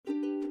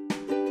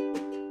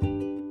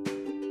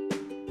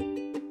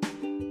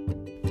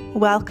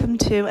Welcome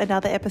to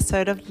another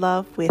episode of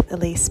Love with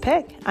Elise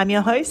Peck. I'm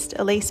your host,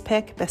 Elise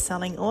Peck,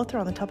 best-selling author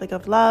on the topic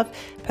of love,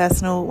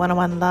 personal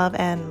one-on-one love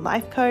and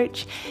life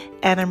coach.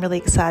 And I'm really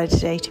excited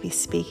today to be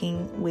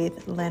speaking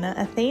with Lena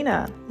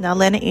Athena. Now,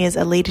 Lena is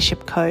a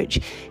leadership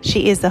coach.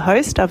 She is the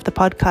host of the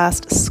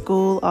podcast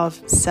School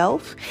of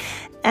Self.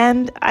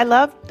 And I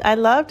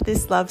loved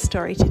this love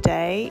story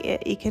today.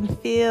 You can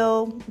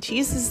feel, she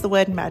uses the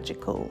word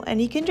magical,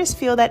 and you can just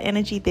feel that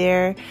energy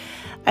there.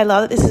 I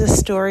love that this is a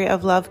story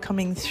of love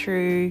coming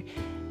through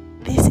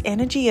this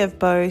energy of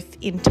both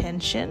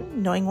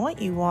intention, knowing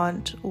what you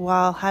want,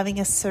 while having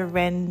a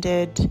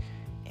surrendered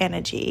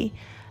energy.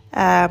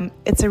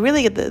 It's a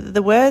really,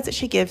 the words that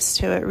she gives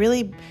to it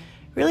really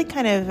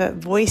kind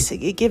of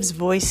it gives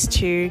voice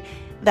to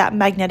that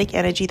magnetic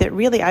energy that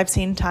really I've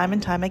seen time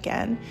and time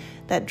again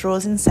that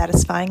draws in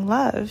satisfying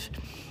love.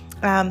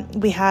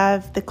 We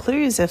have the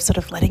clues of sort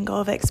of letting go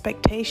of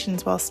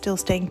expectations while still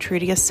staying true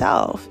to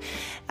yourself.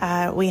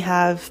 We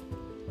have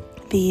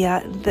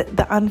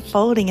the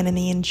unfolding and then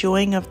the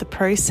enjoying of the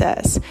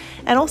process,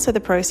 and also the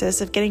process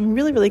of getting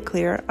really, really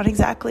clear on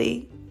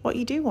exactly what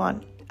you do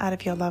want out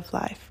of your love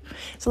life.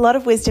 There's a lot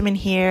of wisdom in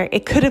here.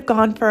 It could have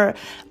gone for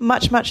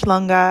much, much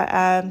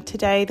longer.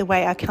 Today, the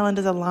way our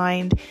calendars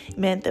aligned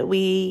meant that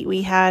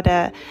we had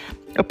a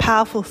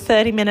powerful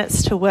 30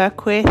 minutes to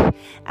work with.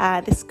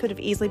 This could have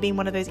easily been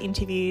one of those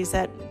interviews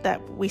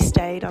that we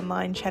stayed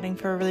online chatting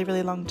for a really,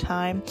 really long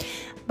time.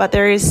 But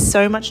there is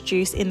so much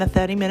juice in the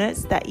 30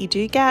 minutes that you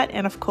do get.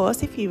 And of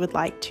course, if you would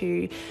like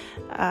to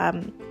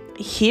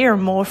hear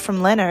more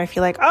from Lena, if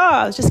you're like, oh,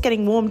 I was just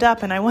getting warmed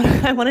up and I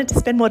wanted to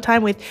spend more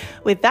time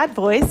with that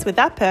voice, with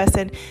that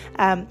person,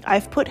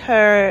 I've put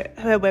her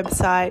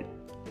website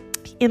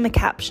in the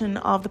caption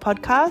of the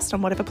podcast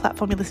on whatever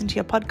platform you listen to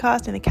your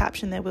podcast. In the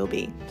caption there will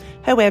be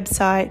her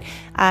website,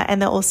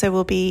 and there also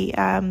will be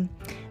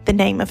the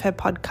name of her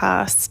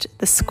podcast,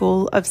 The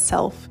School of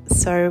Self,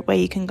 so where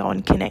you can go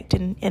and connect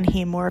and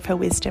hear more of her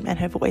wisdom and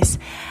her voice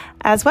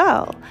as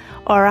well.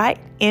 All right,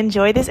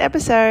 enjoy this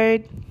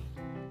episode.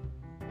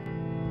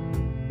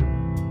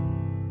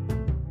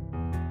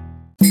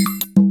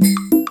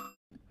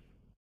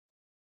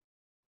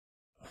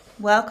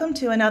 Welcome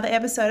to another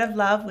episode of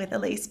Love with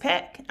Elise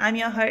Peck. I'm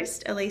your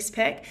host, Elise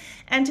Peck,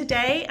 and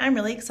today I'm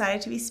really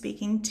excited to be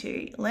speaking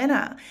to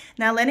Lena.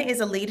 Now, Lena is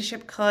a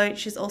leadership coach.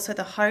 She's also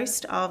the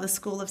host of the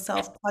School of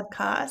Self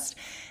podcast,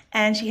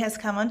 and she has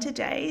come on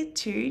today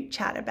to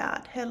chat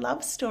about her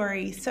love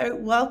story. So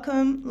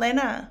welcome,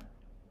 Lena.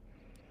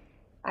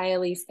 Hi,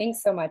 Elise.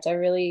 Thanks so much.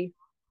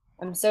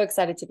 I'm so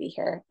excited to be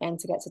here and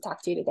to get to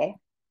talk to you today.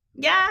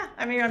 Yeah,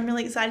 I'm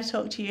really excited to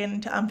talk to you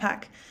and to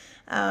unpack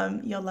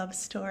your love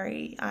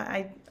story.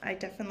 I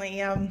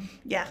definitely, I'm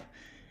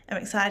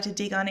excited to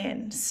dig on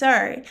in.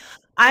 So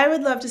I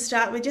would love to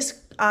start with just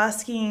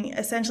asking,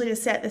 essentially to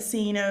set the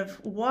scene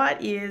of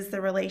what is the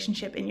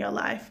relationship in your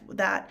life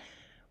that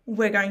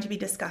we're going to be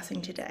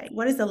discussing today?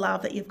 What is the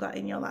love that you've got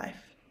in your life?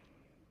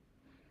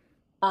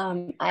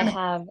 I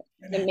have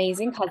an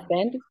amazing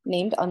husband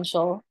named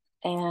Anshul,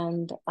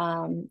 and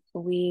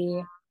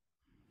we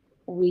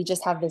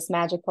just have this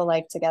magical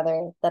life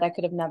together that I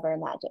could have never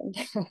imagined.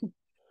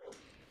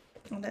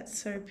 Oh, that's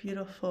so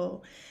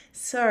beautiful.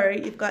 So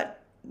you've got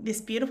this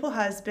beautiful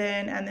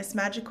husband and this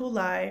magical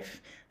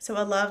life.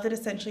 So a love that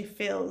essentially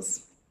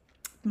feels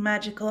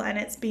magical and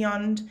it's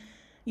beyond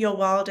your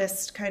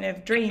wildest kind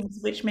of dreams,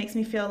 which makes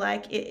me feel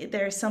like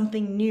there's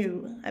something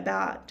new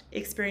about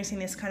experiencing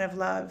this kind of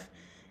love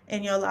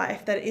in your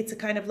life, that it's a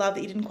kind of love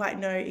that you didn't quite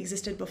know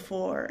existed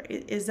before.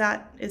 Is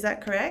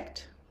that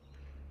correct?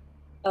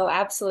 Oh,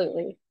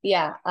 absolutely.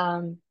 Yeah.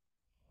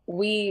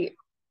 We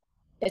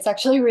It's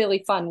actually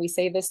really fun. We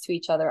say this to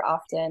each other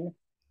often.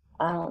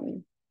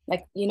 Um,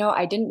 I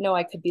didn't know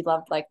I could be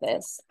loved like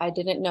this. I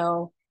didn't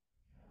know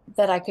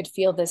that I could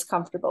feel this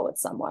comfortable with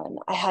someone.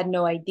 I had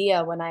no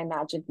idea when I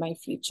imagined my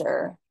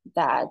future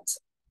that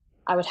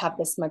I would have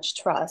this much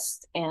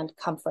trust and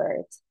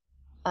comfort.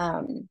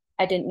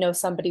 I didn't know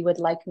somebody would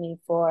like me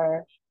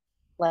for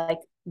like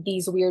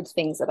these weird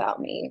things about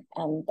me.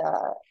 And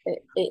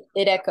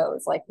it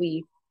echoes like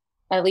we,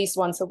 at least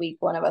once a week,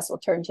 one of us will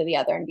turn to the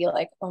other and be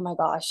like, oh my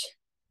gosh,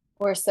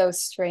 we're so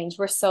strange.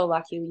 We're so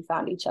lucky we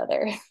found each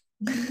other.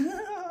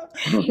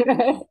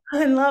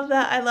 I love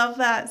that. I love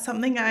that.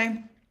 Something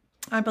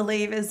I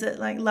believe is that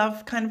like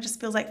love kind of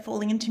just feels like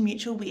falling into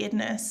mutual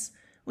weirdness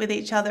with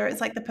each other. It's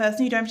like the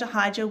person you don't have to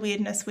hide your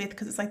weirdness with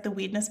because it's like the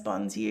weirdness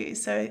bonds you.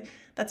 So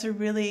that's a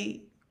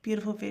really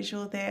beautiful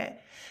visual there.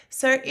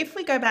 So if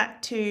we go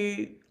back to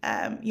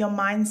your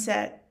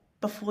mindset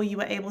before you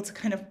were able to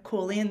kind of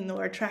call in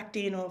or attract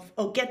in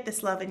or get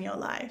this love in your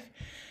life,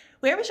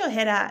 where was your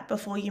head at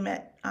before you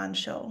met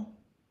Anshul?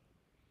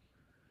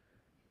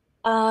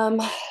 um,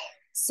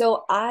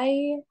 so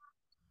I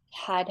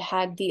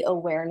had the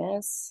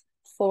awareness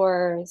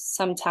for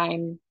some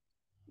time,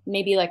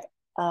 maybe like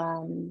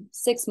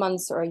 6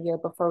 months or a year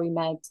before we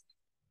met,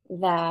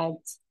 that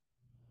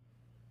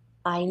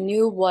I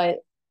knew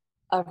what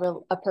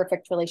a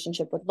perfect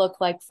relationship would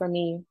look like for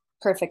me.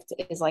 Perfect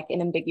is like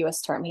an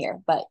ambiguous term here,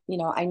 but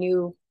I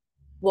knew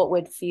what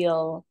would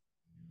feel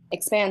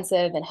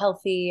expansive and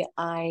healthy,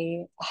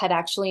 I had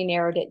actually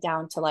narrowed it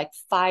down to like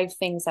 5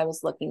 things I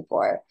was looking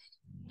for.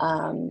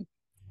 Um,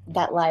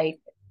 that like,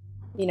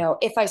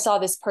 if I saw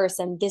this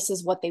person, this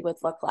is what they would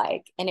look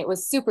like. And it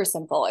was super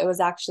simple. It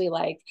was actually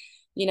like,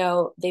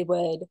 they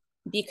would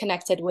be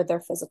connected with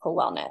their physical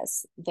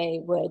wellness. They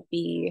would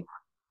be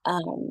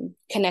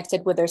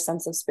connected with their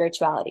sense of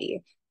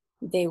spirituality.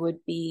 They would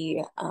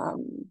be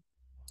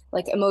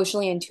like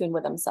emotionally in tune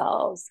with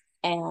themselves.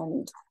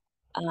 And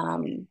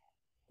um,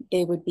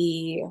 they would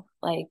be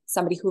like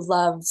somebody who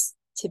loves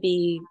to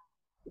be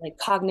like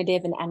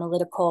cognitive and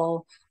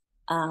analytical.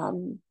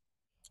 Um,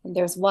 and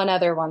there's one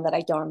other one that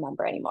I don't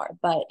remember anymore,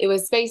 but it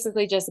was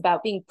basically just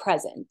about being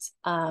present.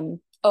 Oh,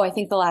 I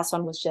think the last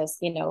one was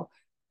just,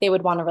 they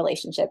would want a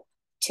relationship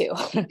too,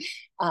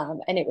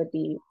 and it would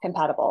be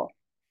compatible.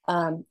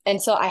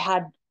 And so I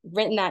had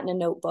written that in a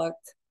notebook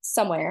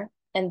somewhere.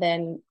 And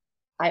then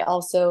I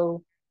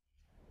also,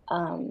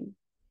 um,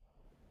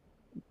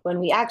 when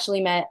we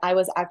actually met, I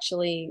was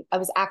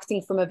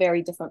acting from a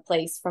very different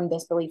place from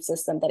this belief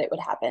system that it would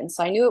happen.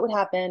 So I knew it would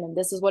happen and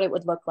this is what it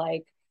would look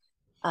like.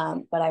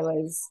 But I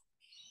was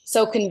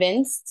so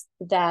convinced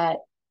that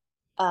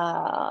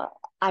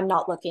I'm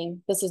not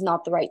looking. This is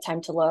not the right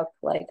time to look.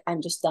 Like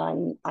I'm just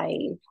done.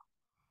 I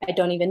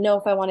don't even know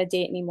if I want to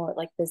date anymore.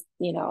 Like this,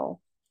 it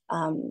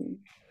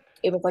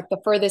was like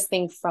the furthest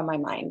thing from my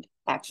mind,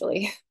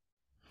 actually.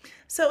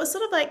 So it was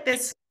sort of like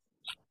this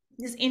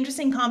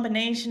interesting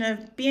combination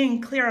of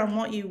being clear on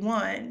what you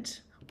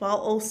want while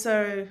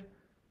also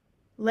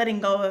letting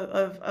go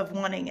of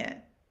wanting it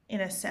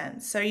in a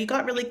sense. So you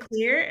got really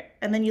clear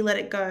and then you let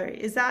it go.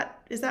 Is that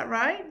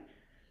right?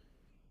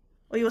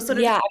 Or you were sort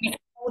of Yeah, just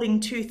holding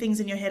two things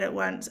in your head at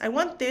once. I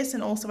want this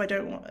and also I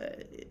don't want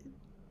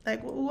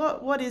like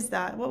what is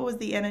that? What was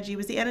the energy?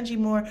 Was the energy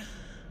more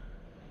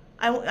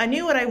I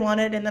knew what I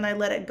wanted and then I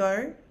let it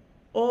go?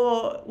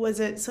 Or was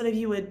it sort of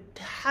you were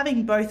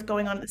having both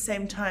going on at the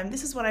same time?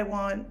 This is what I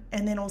want,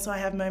 and then also I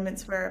have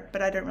moments where,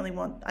 but I don't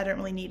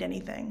really need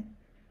anything.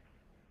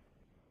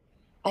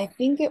 I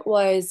think it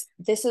was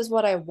this is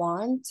what I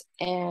want,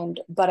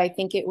 but I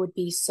think it would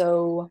be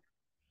so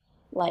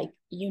like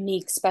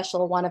unique,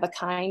 special, one of a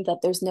kind that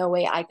there's no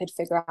way I could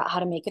figure out how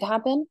to make it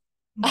happen.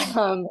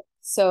 Mhm.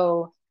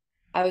 So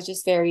I was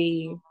just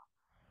very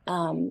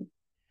um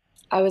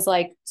I was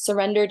like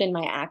surrendered in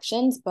my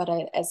actions, but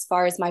as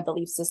far as my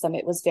belief system,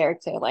 it was very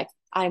clear like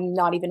I'm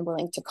not even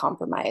willing to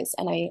compromise.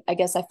 And I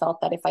guess I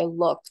felt that if I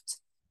looked,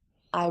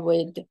 I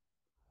would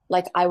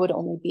I would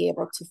only be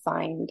able to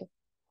find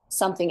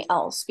something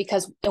else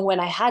because when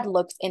I had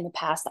looked in the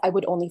past, I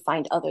would only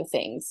find other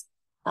things.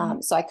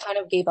 So I kind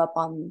of gave up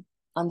on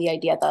the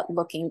idea that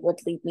looking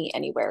would lead me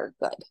anywhere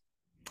good.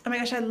 Oh my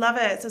gosh, I love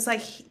it. So it's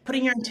like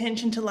putting your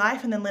intention to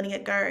life and then letting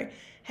it go.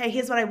 Hey,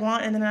 here's what I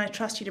want, and then I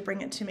trust you to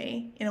bring it to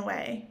me in a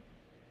way.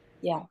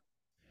 Yeah.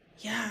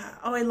 Yeah.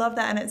 Oh, I love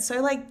that. And it's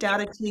so like Tao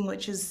Te Ching,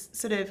 which is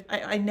sort of,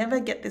 I never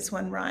get this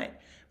one right.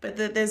 But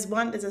there's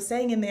a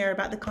saying in there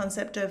about the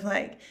concept of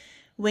like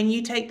when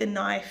you take the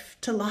knife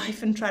to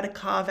life and try to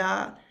carve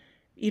out,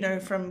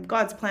 from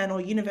God's plan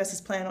or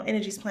universe's plan or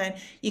energy's plan,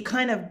 you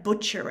kind of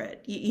butcher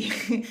it.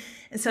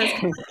 And so it's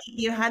kind of like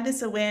you had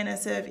this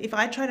awareness of if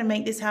I try to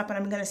make this happen,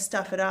 I'm going to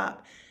stuff it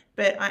up.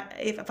 But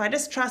if I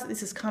just trust that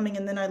this is coming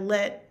and then I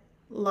let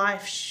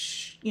life,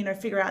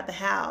 figure out the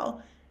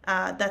how,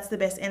 that's the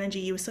best energy.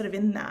 You were sort of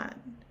in that.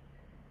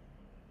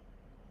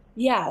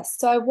 Yeah.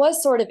 So I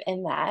was sort of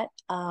in that.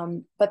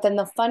 But then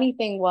the funny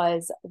thing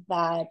was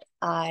that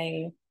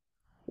I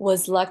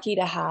was lucky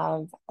to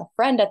have a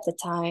friend at the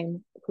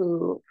time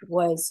who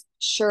was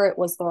sure it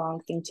was the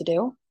wrong thing to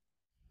do.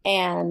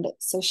 And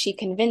so she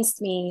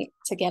convinced me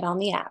to get on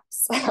the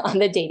apps, on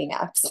the dating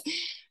apps.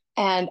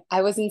 And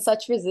I was in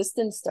such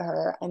resistance to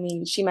her. I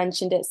mean, she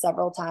mentioned it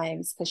several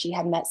times because she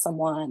had met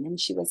someone and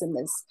she was in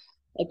this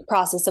like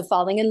process of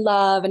falling in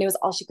love and it was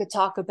all she could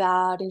talk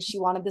about and she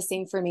wanted the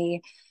same for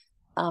me.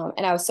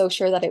 And I was so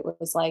sure that it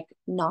was like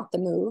not the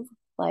move.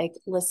 Like,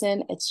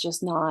 listen, it's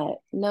just not,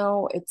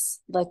 no,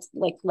 let's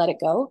like let it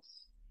go.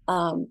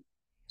 Um,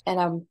 and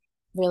I'm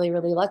really,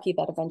 really lucky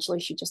that eventually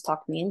she just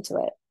talked me into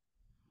it.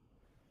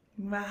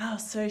 Wow.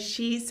 So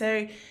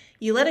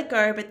you let it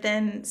go, but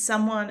then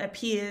someone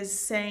appears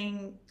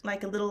saying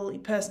like a little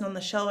person on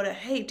the shoulder,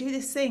 "Hey, do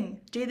this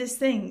thing,"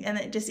 and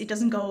it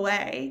doesn't go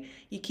away.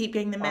 You keep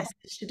getting the Yeah.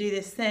 message to do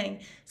this thing.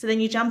 So then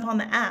you jump on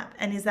the app,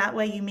 and is that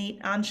where you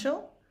meet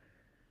Anshul?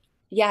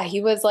 Yeah,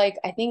 he was like,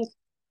 I think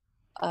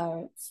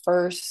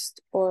first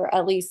or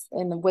at least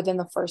within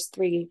the first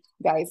 3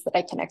 guys that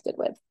I connected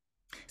with.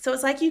 So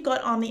it's like you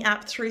got on the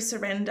app through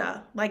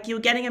surrender. Like you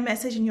were getting a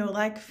message, and you're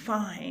like,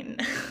 "Fine,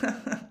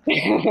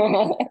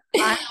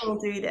 I will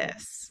do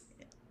this."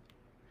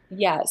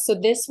 Yeah, so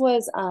this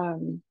was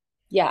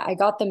yeah, I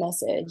got the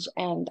message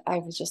and I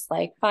was just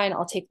like, fine,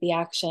 I'll take the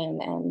action.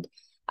 And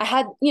I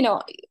had,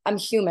 I'm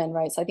human,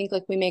 right? So I think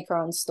like we make our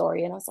own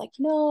story. And I was like,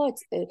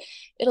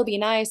 it'll be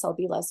nice. I'll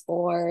be less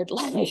bored.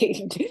 Like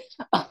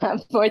I'll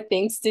have more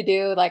things to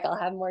do. Like I'll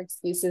have more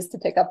excuses to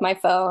pick up my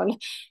phone.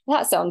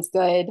 That sounds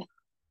good.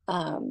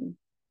 um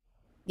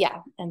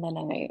yeah, and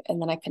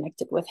then I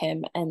connected with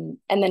him, and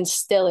then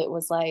still it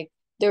was like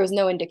there was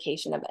no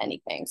indication of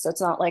anything. So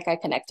it's not like I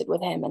connected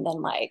with him and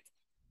then like,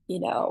 you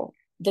know,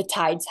 the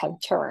tides have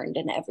turned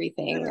and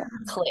everything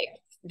clicked.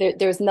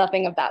 There's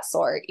nothing of that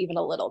sort, even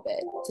a little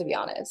bit, to be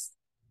honest.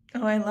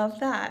 Oh, I love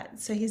that.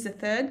 So he's the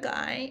third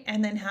guy.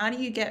 And then how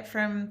do you get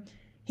from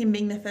him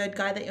being the third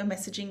guy that you're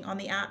messaging on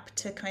the app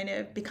to kind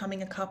of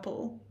becoming a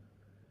couple?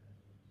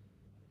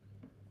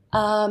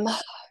 Um,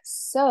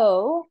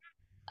 so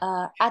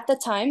at the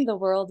time, the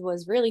world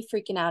was really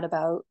freaking out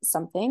about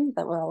something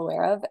that we're all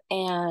aware of,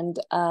 and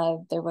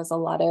there was a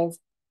lot of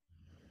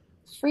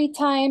free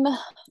time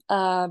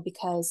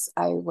because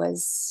I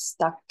was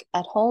stuck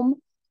at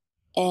home.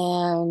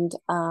 And,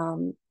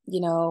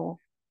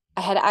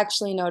 I had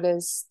actually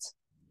noticed.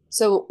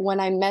 So when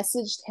uh, I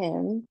messaged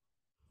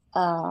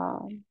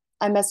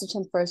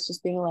him first,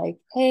 just being like,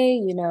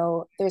 hey,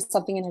 there's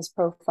something in his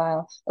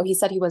profile. Oh, he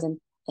said he was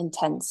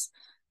intense.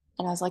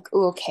 And I was like,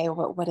 oh, okay,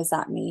 what does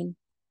that mean?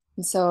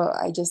 And so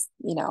I just,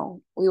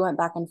 we went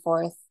back and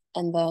forth.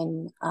 And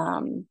then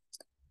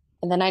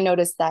I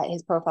noticed that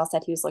his profile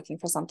said he was looking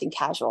for something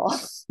casual.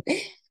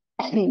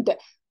 And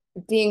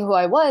being who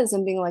I was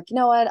and being like, you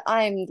know what,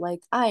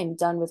 I'm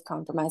done with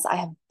compromise.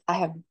 I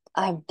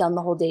have done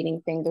the whole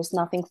dating thing. There's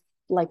nothing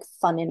like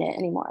fun in it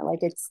anymore. Like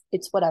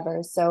it's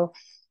whatever. So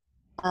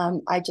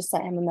I just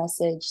sent him a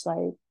message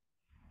like,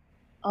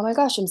 oh my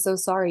gosh, I'm so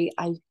sorry.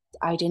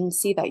 I didn't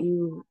see that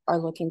you are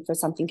looking for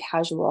something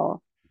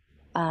casual.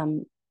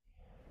 Um,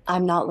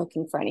 I'm not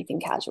looking for anything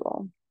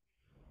casual.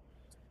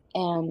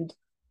 And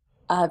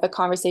the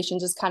conversation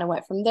just kind of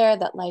went from there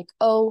that like,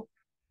 oh,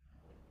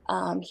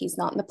 he's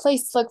not in the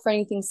place to look for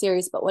anything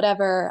serious, but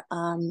whatever.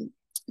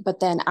 But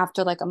then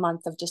after like a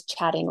month of just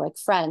chatting like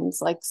friends,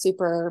 like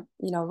super,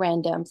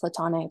 random,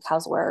 platonic,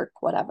 how's work,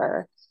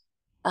 whatever.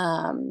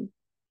 Um,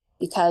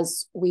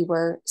 because we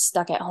were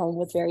stuck at home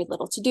with very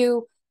little to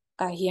do,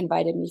 he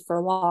invited me for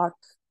a walk.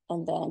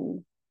 And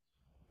then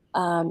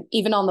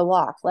even on the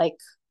walk, like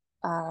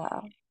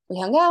uh, we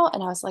hung out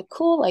and I was like,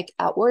 cool, like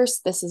at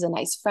worst, this is a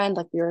nice friend.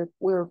 Like we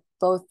were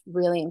both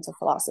really into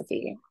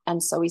philosophy.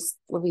 And so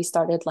we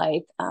started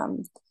like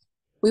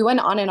we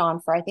went on and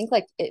on for I think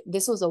like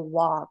this was a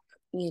walk,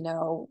 you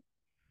know,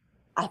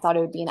 I thought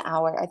it would be an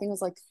hour. I think it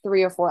was like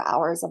 3 or 4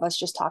 hours of us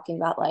just talking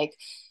about like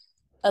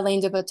Elaine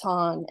de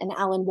Botton and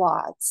Alan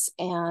Watts.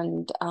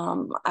 And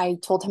I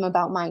told him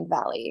about Mind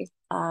Valley,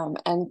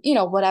 and,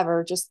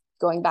 whatever, just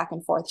going back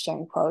and forth,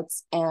 sharing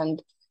quotes.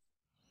 And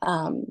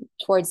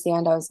towards the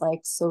end, I was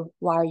like, so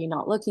why are you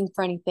not looking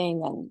for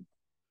anything?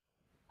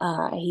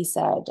 And he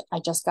said, I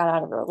just got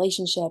out of a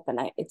relationship.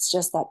 And it's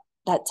just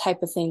that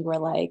type of thing where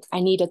like,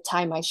 I need to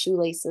tie my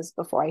shoelaces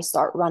before I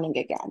start running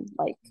again.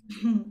 Like,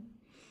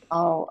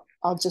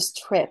 I'll just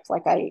trip.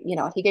 Like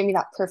he gave me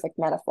that perfect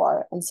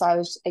metaphor. And so I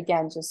was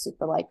again just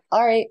super like,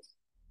 all right,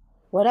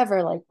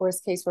 whatever, like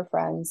worst case we're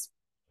friends.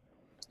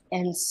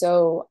 And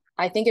so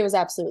I think it was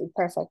absolutely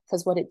perfect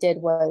because what it did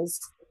was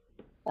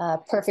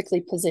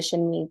perfectly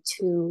position me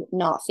to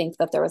not think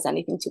that there was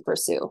anything to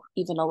pursue,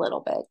 even a little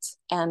bit.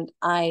 And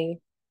I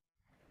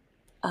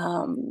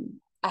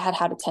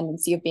had a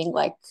tendency of being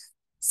like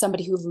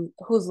somebody who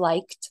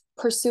liked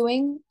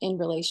pursuing in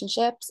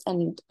relationships,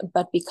 and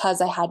but because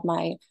I had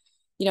my,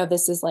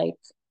 this is like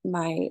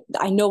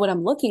I know what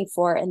I'm looking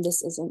for, and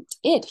this isn't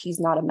it. He's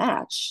not a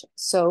match,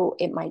 so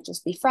it might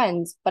just be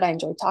friends. But I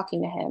enjoy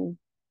talking to him.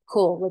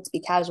 Cool, let's be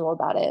casual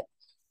about it.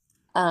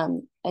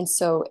 And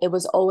so it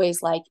was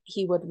always like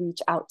he would reach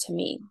out to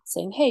me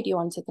saying, hey, do you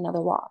want to take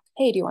another walk?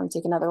 Hey, do you want to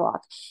take another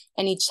walk?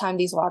 And each time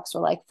these walks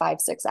were like 5,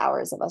 6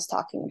 hours of us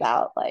talking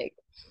about like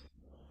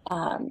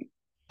um,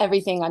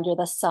 everything under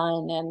the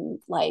sun and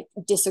like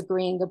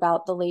disagreeing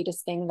about the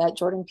latest thing that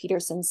Jordan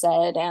Peterson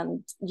said.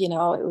 And, it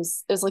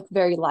was like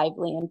very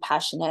lively and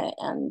passionate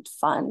and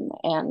fun.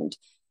 And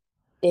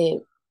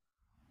it,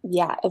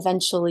 yeah,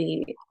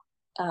 eventually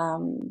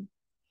um,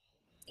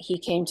 he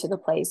came to the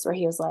place where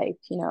he was like,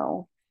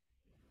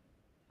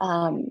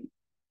 um,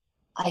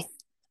 I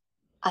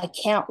I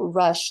can't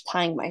rush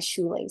tying my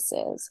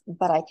shoelaces,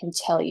 but I can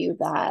tell you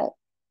that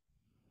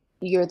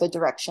you're the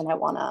direction I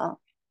want to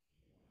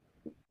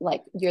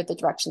you're the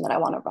direction that I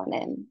want to run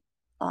in.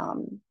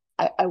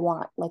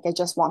 I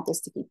just want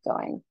this to keep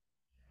going.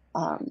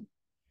 Um,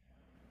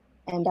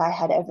 and I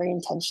had every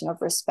intention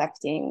of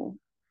respecting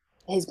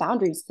his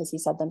boundaries because he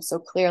said them so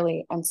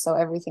clearly. And so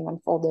everything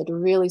unfolded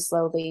really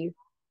slowly.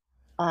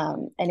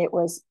 And it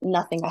was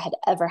nothing I had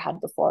ever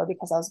had before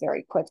because I was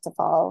very quick to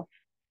fall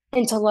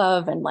into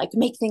love and like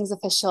make things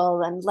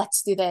official and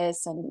let's do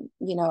this and,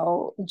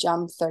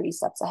 jump 30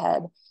 steps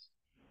ahead.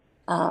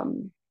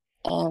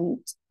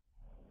 And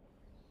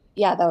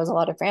yeah, that was a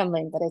lot of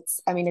rambling, but it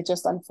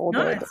just No,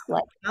 unfolded it's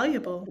like,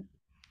 valuable.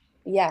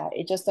 yeah,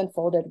 it just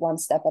unfolded one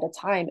step at a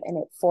time. And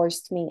it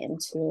forced me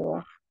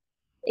into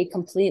a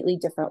completely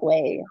different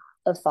way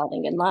of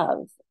falling in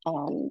love.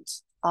 And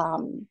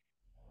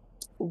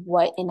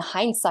what in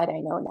hindsight I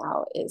know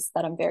now is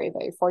that I'm very,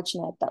 very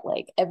fortunate that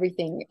like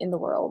everything in the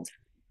world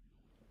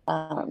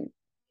um,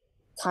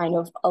 kind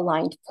of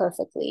aligned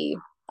perfectly,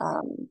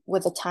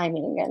 with the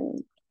timing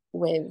and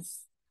with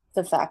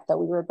the fact that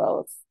we were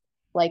both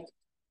like,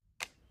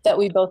 that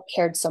we both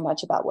cared so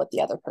much about what the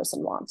other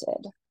person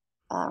wanted.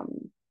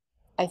 Um,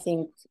 I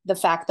think the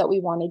fact that we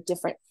wanted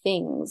different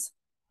things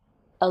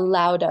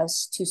allowed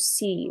us to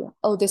see,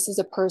 oh, this is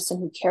a person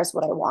who cares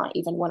what I want,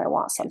 even when I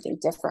want something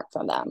different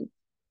from them.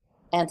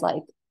 And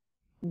like,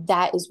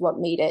 that is what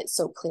made it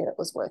so clear it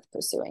was worth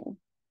pursuing.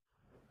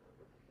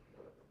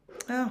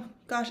 Oh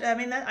gosh, I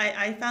mean that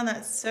I found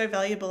that so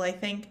valuable. I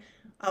think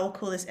I will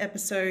call this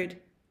episode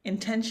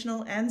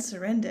intentional and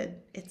surrendered.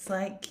 It's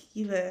like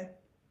you were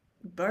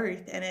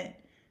both, and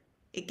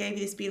it gave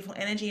you this beautiful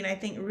energy, and I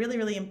think really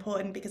really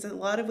important because a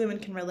lot of women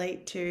can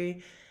relate to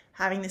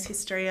having this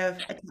history of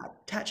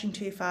attaching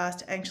too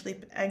fast,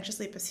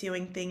 anxiously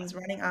pursuing things,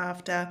 running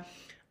after,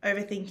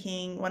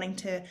 overthinking, wanting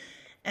to,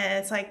 and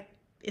it's like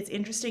it's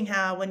interesting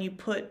how when you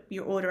put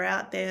your order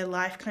out there,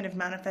 life kind of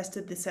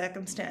manifested the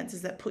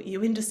circumstances that put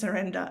you into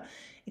surrender.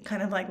 It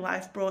kind of like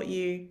life brought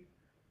you,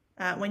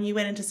 when you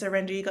went into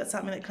surrender, you got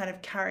something that kind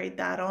of carried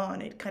that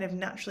on. It kind of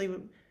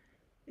naturally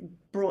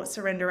brought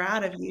surrender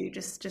out of you,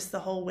 just the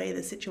whole way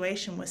the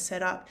situation was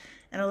set up,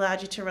 and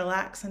allowed you to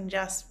relax and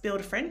just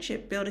build a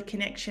friendship, build a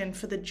connection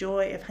for the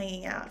joy of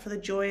hanging out, for the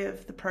joy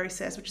of the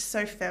process, which is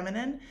so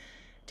feminine.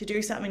 To do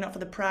something not for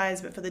the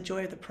prize but for the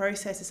joy of the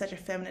process is such a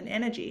feminine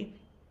energy,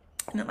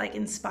 and it like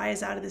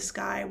inspires out of the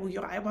sky,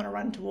 well, I want to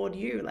run toward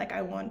you, like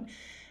I want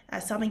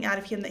something out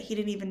of him that he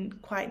didn't even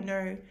quite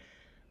know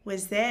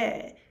was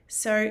there.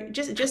 So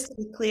just to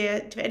be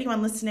clear to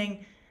anyone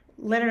listening,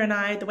 Lena and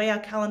I, the way our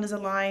calendars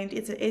aligned,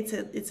 it's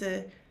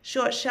a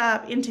short,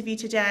 sharp interview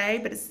today,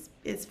 but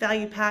it's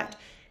value packed.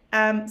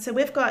 So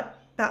we've got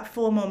about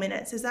 4 more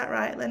minutes. Is that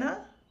right,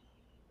 Lena?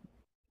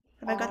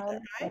 Have I got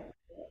that right?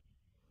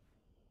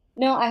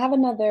 No, I have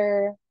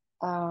another,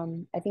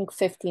 I think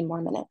 15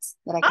 more minutes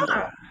that I can do.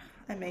 Ah,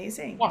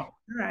 amazing. Yeah.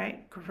 All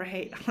right,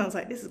 great. I was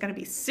like, this is going to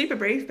be super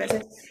brief,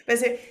 but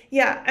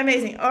yeah,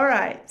 amazing. All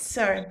right,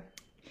 so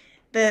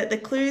the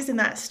clues in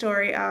that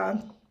story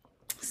are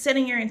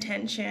setting your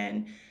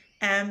intention,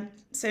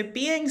 so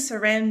being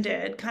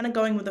surrendered, kind of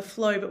going with the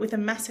flow, but with a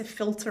massive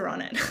filter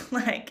on it.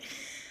 Like,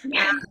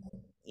 uh,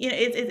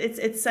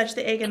 it's such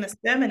the egg and the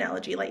sperm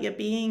analogy. Like you're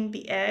being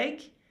the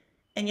egg,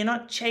 and you're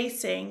not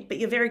chasing, but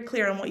you're very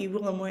clear on what you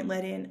will and won't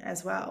let in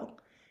as well.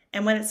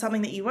 And when it's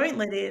something that you won't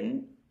let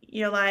in,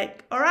 you're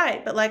like, all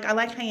right, but like I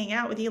like hanging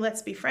out with you.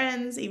 Let's be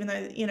friends, even though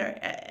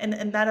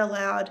and that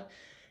allowed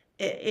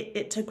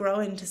it to grow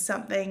into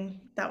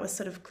something that was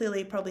sort of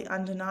clearly probably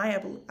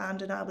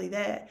undeniably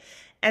there.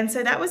 And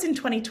so that was in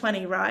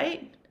 2020,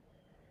 right?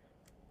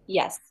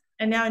 Yes.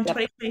 And now in Yep.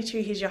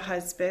 2022, he's your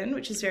husband,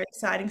 which is very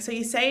exciting. So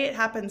you say it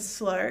happens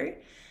slow,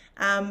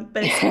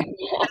 but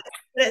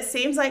it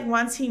seems like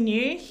once he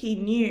knew, he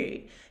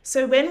knew.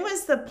 So when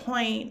was the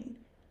point,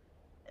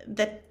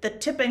 that the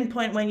tipping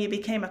point when you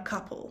became a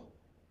couple?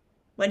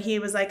 When he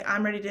was like,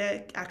 I'm ready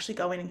to actually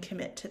go in and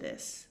commit to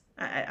this.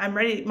 I'm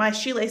ready. My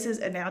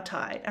shoelaces are now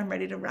tied. I'm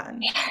ready to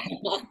run.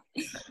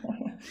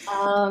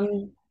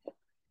 Um,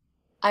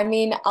 I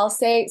mean, I'll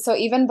say so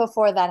even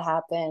before that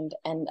happened,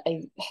 and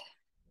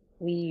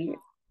we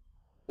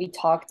we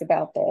talked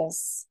about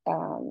this.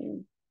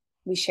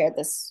 We shared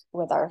this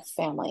with our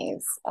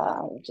families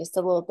just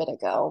a little bit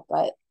ago,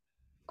 but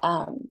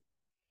um,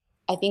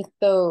 I think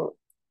the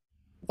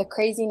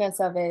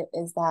craziness of it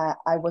is that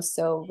I was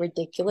so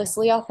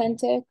ridiculously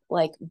authentic,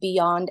 like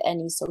beyond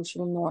any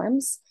social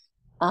norms.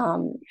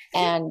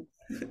 And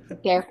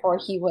therefore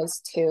he was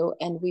too.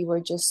 And we were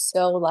just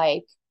so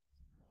like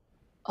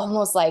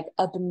almost like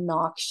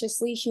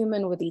obnoxiously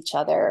human with each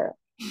other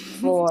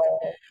for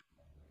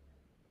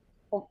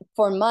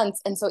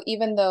months. And so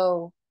even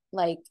though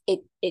like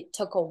it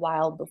took a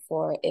while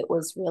before it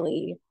was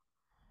really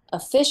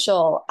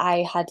official,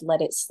 I had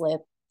let it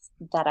slip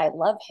that I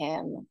love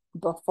him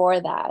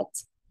before that.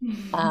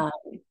 Um,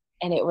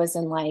 and it was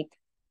in like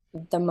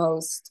the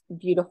most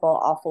beautiful,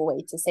 awful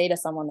way to say to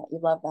someone that you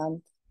love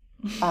them.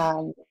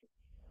 Um,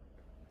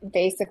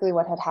 Basically,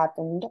 what had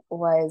happened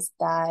was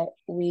that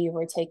we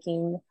were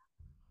taking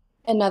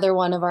another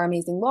one of our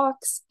amazing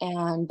walks,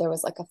 and there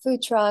was like a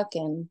food truck,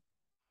 and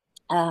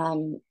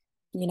um,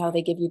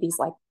 they give you these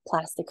like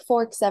plastic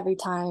forks every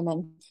time,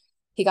 and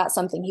he got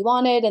something he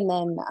wanted, and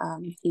then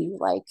he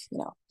like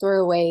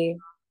threw away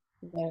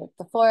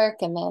the fork,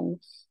 and then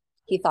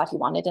he thought he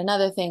wanted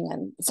another thing,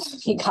 and so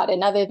he got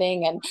another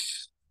thing. And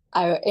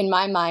I, in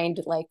my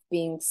mind, like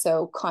being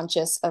so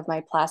conscious of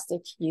my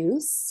plastic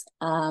use,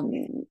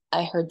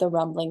 I heard the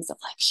rumblings of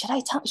like, should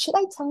I tell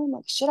him?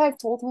 Like, should I have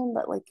told him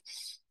that like,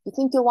 you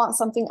think you'll want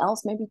something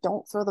else? Maybe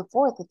don't throw the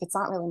fork. Like, it's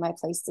not really my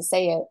place to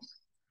say it.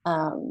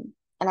 And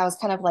I was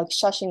kind of like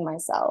shushing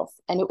myself,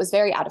 and it was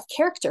very out of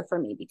character for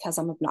me because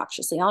I'm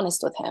obnoxiously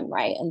honest with him,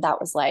 right? And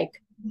that was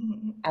like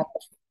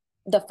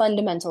the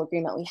fundamental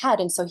agreement we had.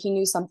 And so he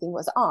knew something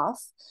was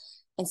off.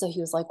 And so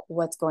he was like,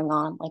 what's going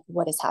on? Like,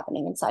 what is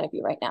happening inside of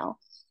you right now?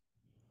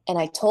 And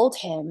I told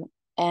him,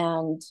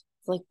 and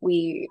like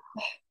we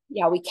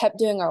kept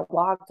doing our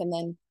walk. And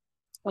then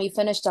we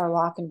finished our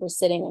walk and we're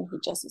sitting, and he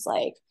just was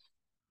like,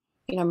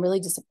 I'm really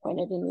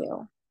disappointed in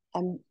you.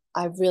 I'm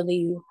I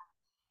really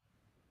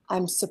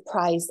I'm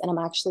surprised, and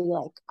I'm actually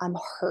like, I'm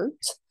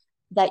hurt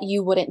that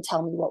you wouldn't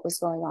tell me what was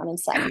going on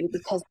inside you,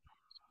 because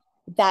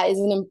that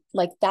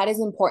is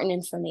important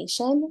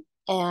information.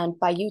 And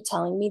by you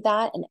telling me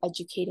that and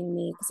educating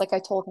me, because like I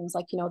told him, it's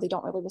like, they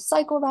don't really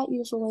recycle that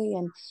usually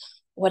and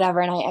whatever.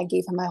 And I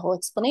gave him my whole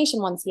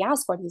explanation once he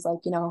asked for it. He's like,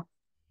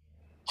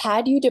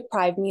 had you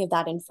deprived me of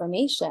that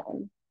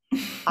information,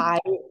 I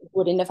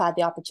wouldn't have had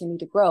the opportunity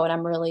to grow. And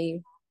I'm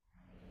really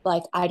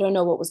like, I don't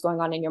know what was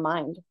going on in your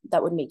mind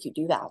that would make you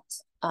do that.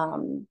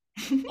 And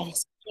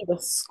he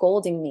was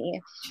scolding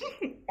me.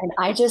 And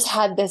I just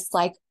had this,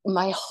 like,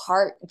 my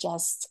heart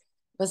just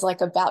was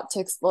like about to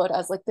explode. I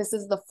was like, this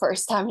is the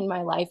first time in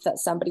my life that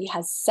somebody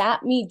has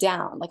sat me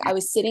down. Like, I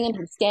was sitting and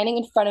him standing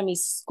in front of me,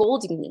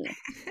 scolding me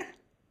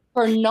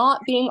for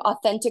not being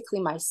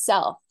authentically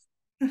myself.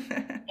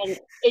 And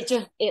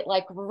it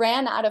like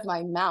ran out of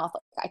my mouth.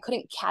 Like, I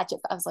couldn't catch it.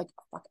 I was like,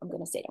 oh, fuck, I'm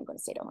going to say it. I'm going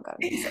to say it. Oh my God,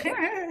 I'm going to say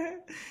it.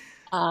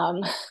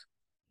 Um,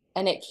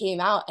 and it came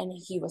out, and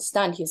he was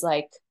stunned. He's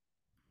like,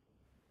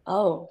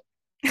 oh,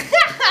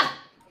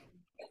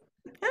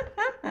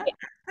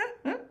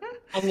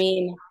 I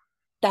mean,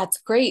 that's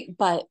great,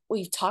 but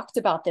we've talked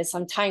about this.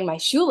 I'm tying my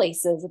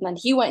shoelaces. And then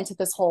he went into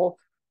this whole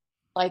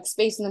like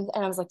space, and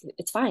I was like,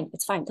 it's fine.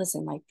 It's fine.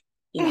 Listen, like,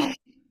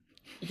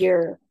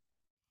 you're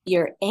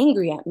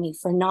angry at me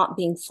for not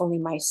being fully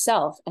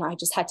myself. And I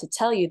just had to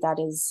tell you that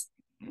is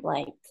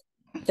like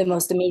the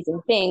most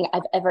amazing thing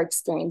I've ever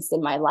experienced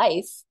in my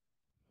life.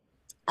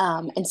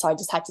 And so I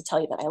just had to tell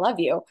you that I love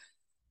you.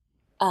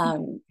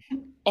 Um,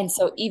 and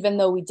so even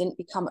though we didn't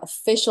become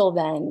official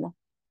then,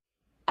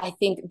 I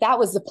think that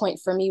was the point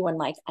for me when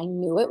like I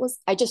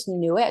just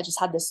knew it. I just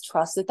had this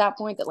trust at that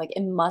point that like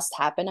it must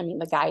happen. I mean,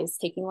 the guy is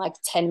taking like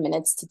 10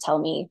 minutes to tell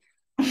me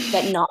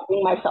that not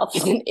being myself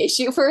is an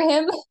issue for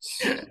him,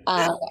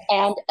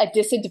 and a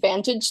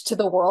disadvantage to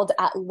the world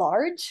at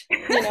large, in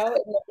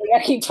the way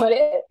that he put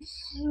it.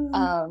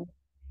 Um,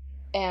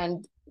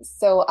 and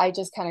so I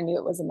just kind of knew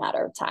it was a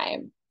matter of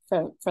time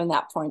from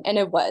that point. And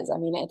it was, I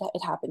mean, it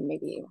happened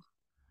maybe,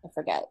 I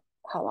forget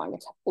how long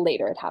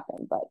later it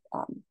happened, but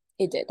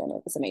it did, and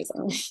it was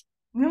amazing.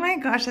 Oh my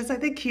gosh, that's like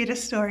the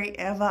cutest story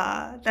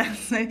ever. That's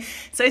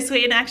so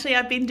sweet. And actually,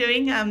 I've been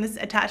doing this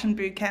attachment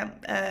boot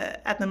camp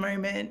at the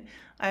moment.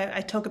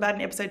 I talk about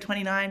in episode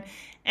 29.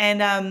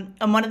 And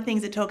one of the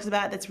things it talks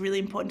about that's really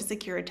important to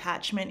secure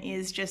attachment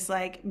is just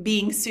like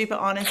being super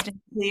honest and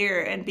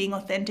clear and being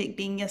authentic,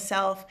 being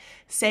yourself,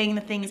 saying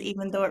the things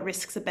even though it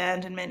risks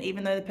abandonment,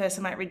 even though the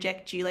person might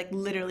reject you, like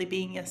literally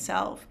being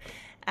yourself.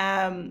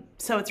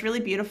 So it's really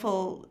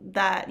beautiful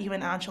that you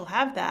and Anshul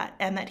have that,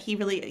 and that he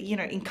really,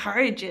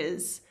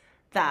 encourages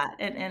that,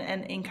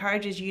 and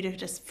encourages you to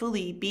just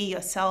fully be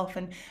yourself,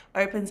 and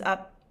opens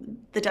up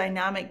the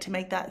dynamic to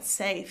make that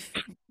safe.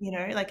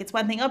 Like it's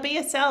one thing, oh, be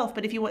yourself,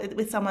 but if you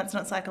with someone that's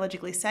not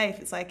psychologically safe,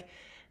 it's like,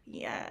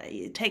 yeah,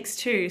 it takes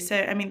two. So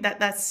I mean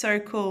that's so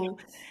cool.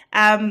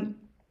 Um,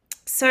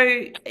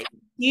 so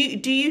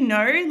do you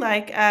know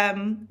like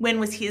when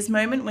was his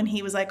moment when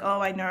he was like,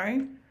 oh, I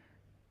know?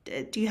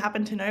 Do you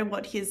happen to know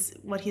what his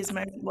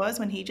moment was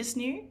when he just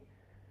knew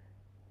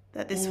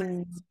that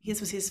Mm. his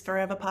was his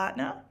forever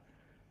partner?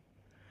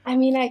 I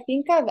mean, I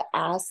think I've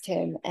asked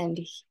him, and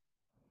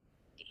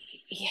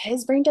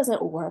his brain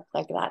doesn't work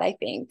like that, I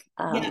think.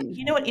 Yeah,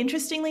 you know what?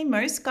 Interestingly,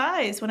 most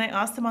guys, when I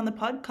ask them on the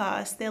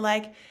podcast, they're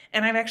like,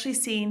 and I've actually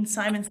seen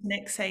Simon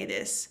Sinek say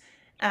this.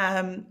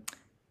 Um,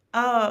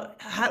 oh,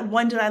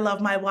 when did I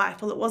love my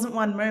wife? Well, it wasn't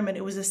one moment.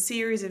 It was a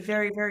series of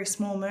very, very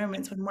small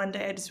moments when one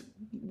day I just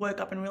woke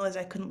up and realized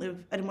I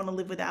didn't want to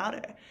live without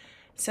her.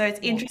 So it's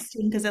Yeah.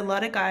 interesting because a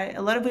lot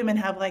of women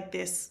have like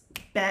this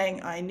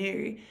bang, I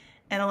knew.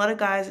 And a lot of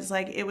guys, it's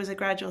like it was a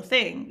gradual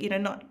thing,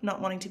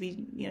 not wanting to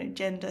be,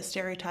 gender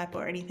stereotype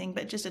or anything,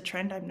 but just a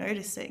trend I'm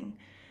noticing.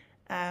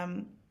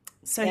 Um,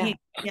 so Yeah.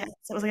 yeah,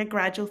 so it was like a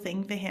gradual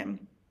thing for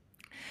him.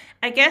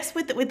 I guess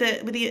with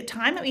the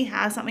time that we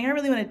have, something I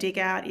really want to dig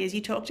out is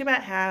you talked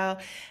about how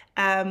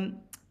um,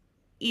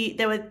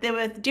 there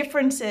were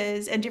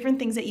differences and different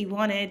things that you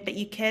wanted, but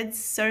you cared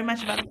so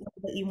much about the other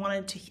that you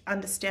wanted to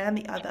understand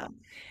the other.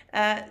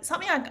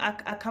 Something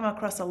I come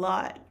across a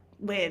lot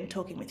when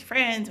talking with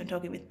friends, when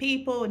talking with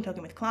people, when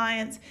talking with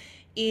clients,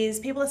 is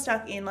people are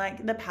stuck in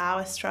like the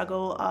power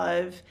struggle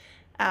of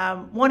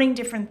wanting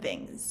different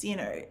things,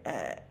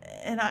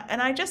 and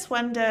I just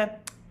wonder,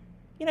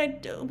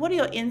 what are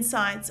your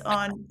insights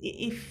on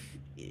if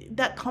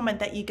that comment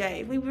that you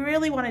gave? We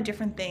really wanted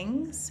different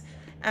things,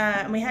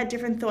 and we had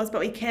different thoughts, but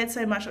we cared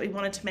so much that we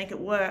wanted to make it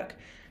work.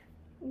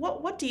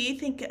 What do you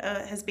think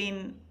has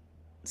been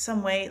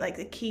some way, like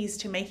the keys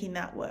to making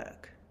that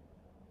work?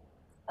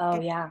 Oh,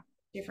 Get yeah.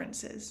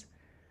 differences.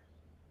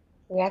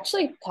 We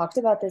actually talked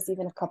about this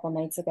even a couple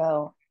nights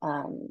ago.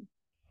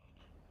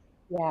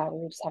 Yeah, we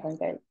were just having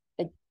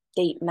a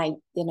date night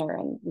dinner,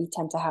 and we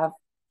tend to have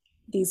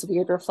these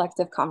weird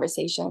reflective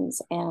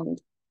conversations. And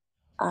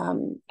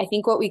I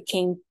think what we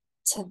came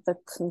to the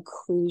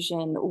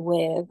conclusion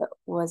with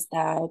was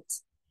that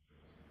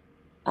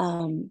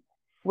um,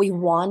 we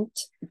want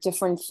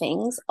different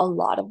things a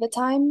lot of the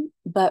time,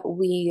 but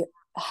we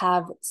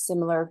have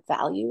similar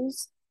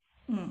values.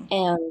 Mm.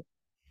 And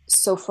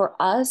so for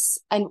us,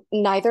 and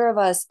neither of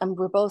us, and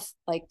we're both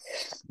like,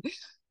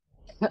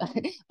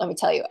 let me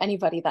tell you,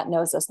 anybody that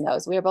knows us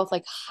knows we are both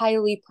like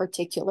highly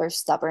particular,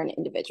 stubborn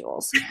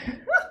individuals.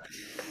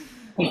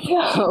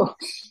 So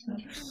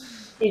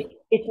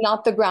it's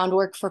not the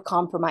groundwork for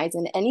compromise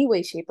in any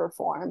way, shape, or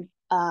form.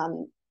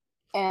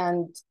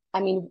 And I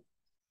mean,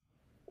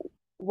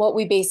 what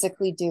we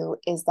basically do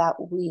is that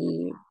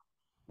we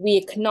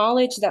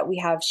acknowledge that we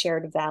have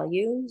shared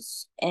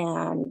values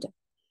and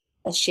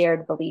a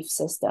shared belief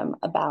system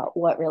about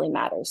what really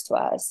matters to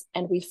us,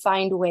 and we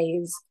find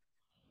ways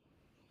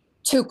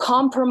to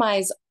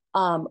compromise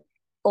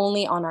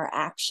only on our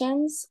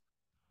actions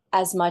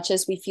as much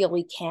as we feel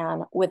we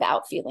can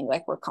without feeling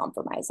like we're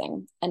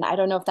compromising. And I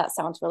don't know if that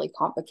sounds really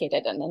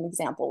complicated, and an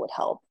example would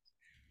help.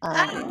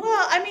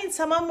 Well, I mean,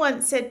 someone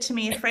once said to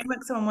me, a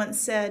framework, someone once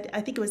said,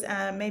 I think it was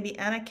maybe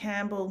Anna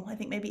Campbell, I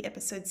think maybe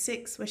episode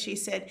 6, where she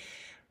said,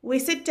 we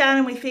sit down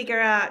and we figure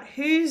out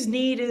whose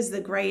need is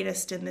the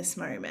greatest in this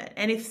moment.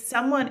 And if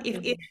someone,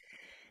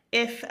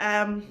 if,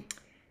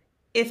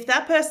 if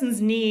that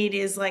person's need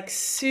is like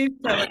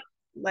super,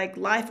 like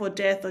life or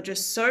death, or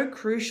just so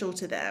crucial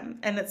to them,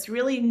 and it's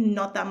really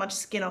not that much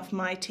skin off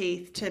my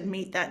teeth to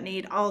meet that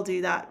need, I'll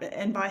do that,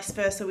 and vice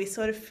versa. We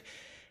sort of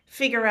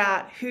figure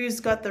out who's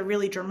got the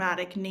really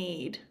dramatic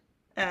need.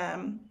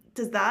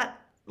 Does that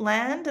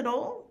land at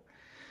all?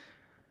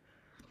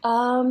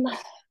 Um,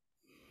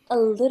 a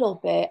little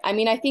bit. I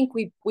mean, I think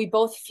we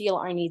both feel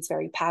our needs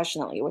very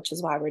passionately, which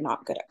is why we're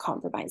not good at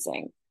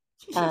compromising.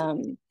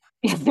 Um,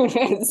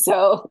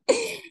 so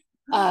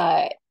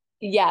uh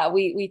yeah,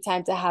 we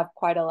tend to have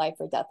quite a life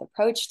or death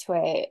approach to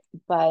it,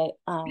 but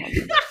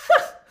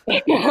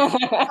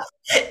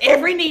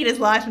Every need is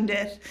life and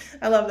death.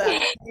 I love that.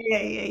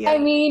 Yeah, yeah, I yeah.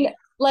 mean,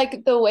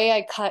 like the way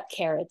I cut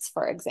carrots,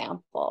 for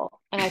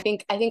example. And I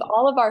think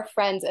all of our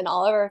friends and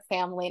all of our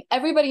family and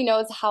everybody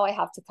knows how I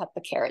have to cut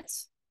the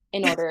carrots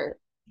in order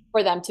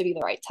for them to be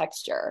the right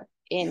texture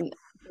in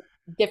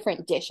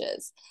different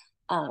dishes.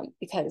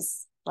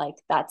 Because like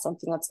that's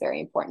something that's very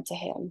important to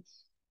him.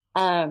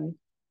 Um,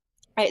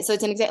 right. So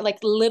it's an example, like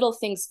little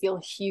things feel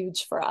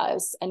huge for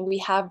us, and we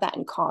have that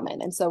in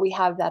common. And so we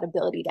have that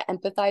ability to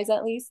empathize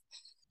at least.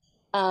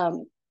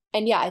 Um,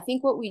 and yeah, I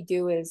think what we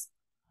do is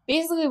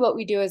basically what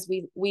we do is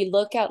we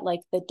look at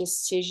like the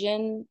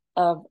decision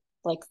of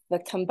like the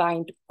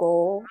combined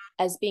goal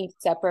as being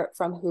separate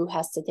from who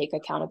has to take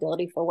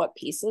accountability for what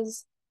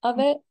pieces of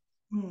it.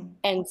 Mm.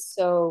 And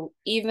so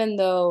even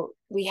though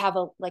we have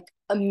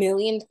a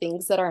million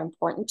things that are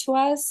important to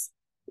us,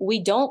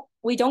 we don't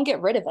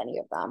get rid of any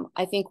of them.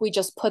 I think we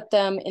just put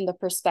them in the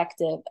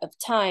perspective of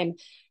time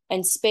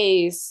and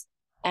space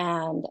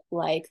and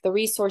like the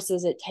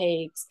resources it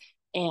takes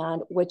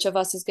and which of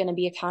us is going to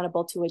be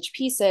accountable to which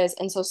pieces.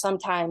 And so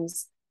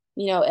sometimes,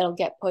 it'll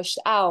get pushed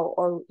out,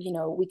 or,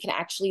 we can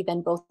actually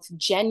then both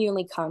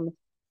genuinely come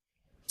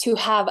to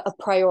have a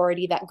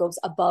priority that goes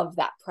above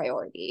that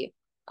priority.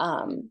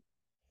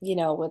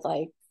 With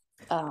like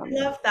I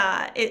love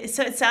that.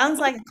 So it sounds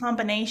like a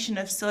combination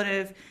of sort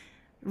of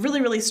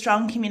really, really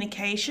strong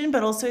communication,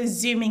 but also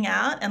zooming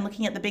out and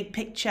looking at the big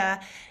picture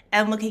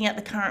and looking at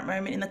the current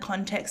moment in the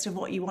context of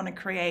what you want to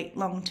create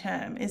long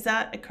term. Is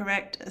that a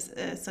correct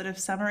sort of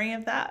summary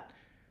of that?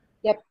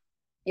 yep,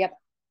 yep,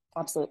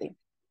 absolutely.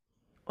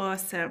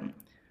 Awesome.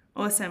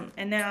 Awesome.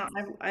 And now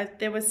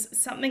there was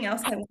something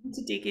else I wanted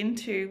to dig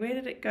into. Where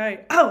did it go?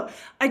 Oh,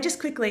 I just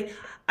quickly,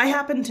 I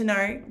happen to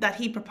know that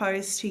he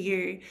proposed to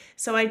you.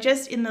 So I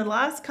just, in the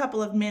last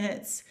couple of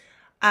minutes,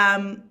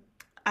 um,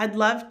 I'd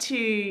love for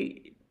you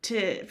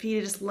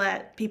to just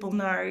let people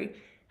know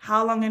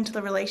how long into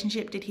the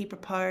relationship did he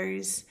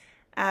propose,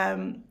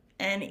 and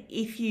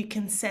if you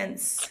can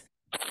sense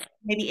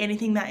maybe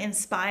anything that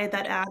inspired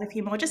that out of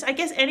him, or just I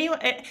guess anyone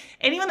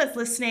that's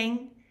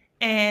listening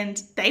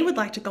and they would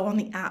like to go on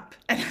the app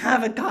and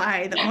have a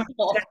guy that wants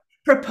to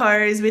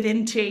propose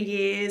within 2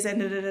 years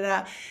and da, da, da,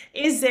 da.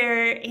 Is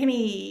there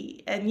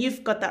any, and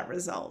you've got that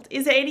result,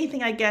 is there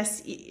anything I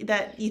guess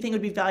that you think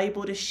would be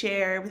valuable to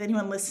share with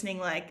anyone listening,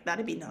 like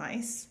that'd be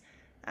nice?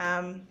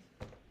 um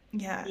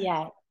yeah.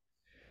 Yeah.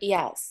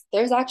 Yes.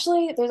 There's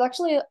actually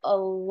a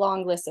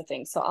long list of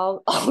things. So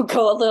I'll I'll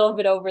go a little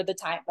bit over the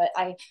time, but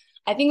I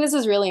think this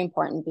is really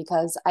important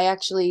because I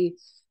actually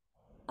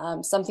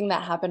something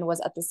that happened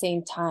was at the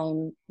same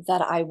time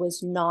that I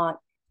was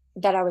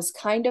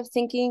kind of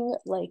thinking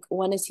like,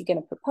 when is he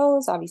going to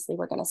propose? Obviously,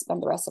 we're going to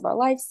spend the rest of our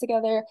lives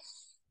together.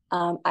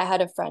 I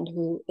had a friend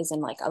who is in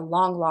like a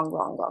long, long,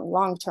 long, long,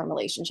 long-term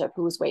relationship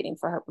who was waiting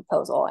for her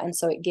proposal. And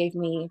so it gave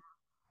me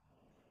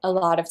a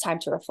lot of time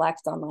to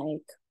reflect on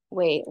like,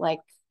 wait,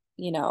 like,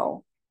 you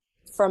know,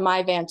 from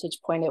my vantage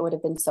point, it would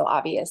have been so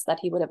obvious that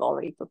he would have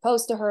already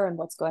proposed to her and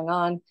what's going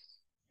on.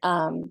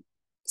 Um,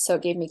 so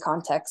it gave me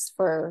context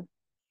for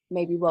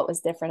maybe what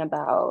was different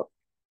about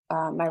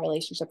my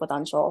relationship with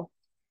Anshul.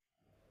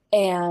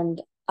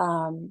 And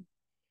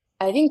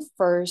I think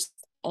first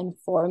and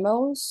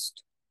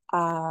foremost,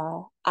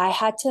 I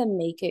had to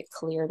make it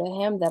clear to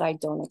him that I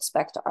don't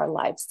expect our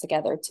lives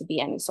together to be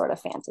any sort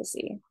of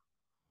fantasy.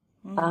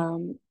 Mm.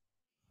 Um,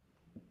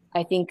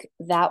 I think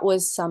that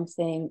was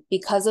something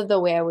because of the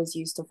way I was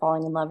used to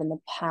falling in love in the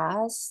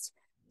past.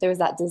 There was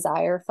that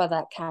desire for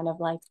that kind of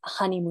like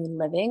honeymoon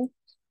living.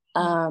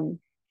 Mm. Um,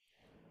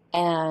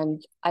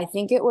 and I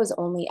think it was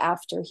only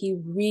after he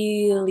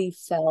really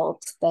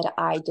felt that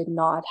I did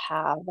not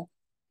have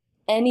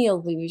any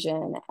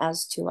illusion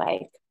as to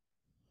like,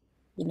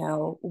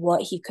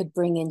 what he could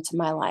bring into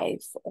my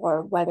life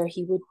or whether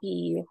he would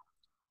be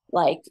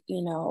like,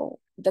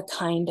 the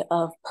kind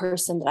of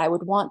person that I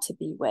would want to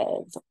be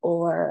with,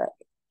 or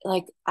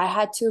like I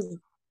had to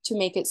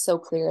make it so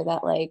clear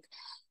that like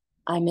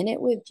I'm in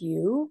it with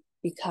you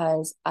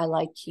because I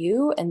like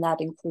you, and that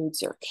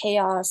includes your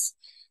chaos,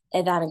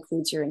 and that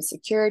includes your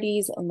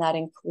insecurities, and that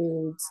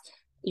includes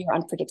your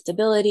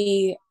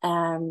unpredictability,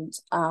 and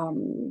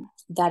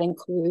that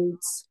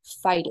includes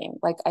fighting.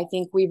 Like I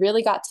think we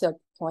really got to a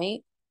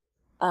point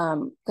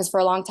because for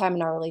a long time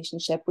in our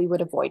relationship we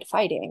would avoid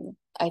fighting,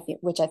 I think,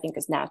 which I think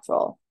is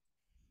natural.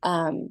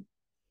 um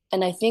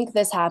and I think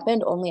this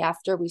happened only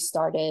after we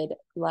started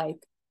like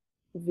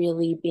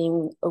really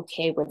being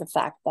okay with the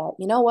fact that,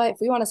 you know what, if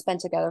we want to spend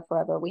together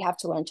forever, we have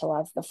to learn to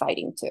love the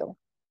fighting too.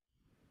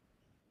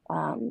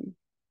 um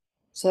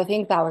so I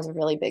think that was a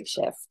really big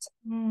shift,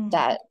 Mm.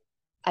 that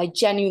I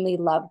genuinely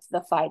loved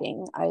the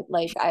fighting. I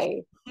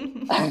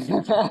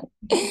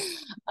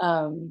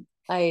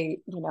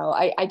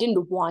I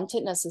didn't want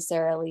it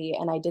necessarily,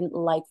 and I didn't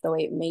like the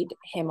way it made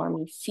him or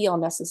me feel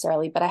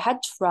necessarily, but I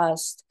had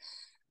trust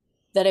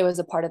that it was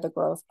a part of the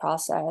growth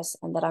process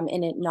and that I'm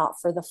in it not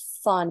for the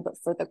fun but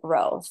for the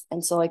growth.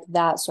 And so like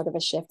that sort of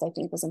a shift I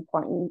think was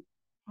important.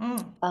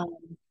 Mm.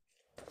 Um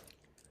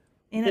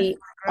In it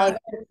for the growth.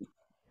 other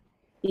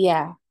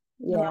Yeah, I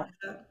love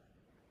yeah. that.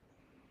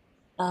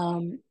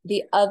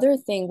 The other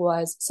thing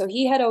was, so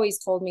he had always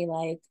told me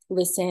like,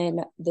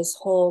 listen, this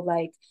whole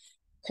like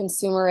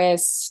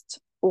consumerist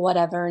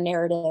whatever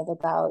narrative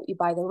about you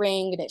buy the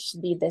ring and it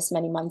should be this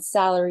many months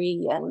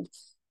salary, and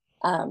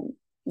um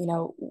you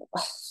know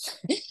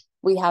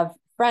we have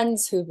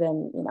friends who've been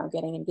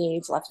getting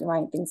engaged left and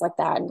right, things like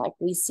that, and like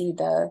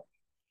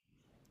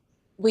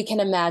we can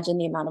imagine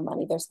the amount of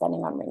money they're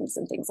spending on rings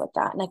and things like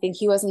that. And I think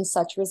he was in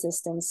such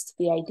resistance to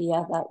the idea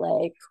that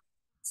like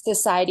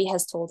society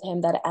has told him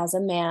that as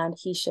a man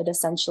he should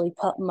essentially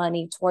put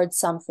money towards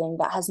something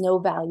that has no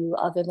value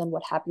other than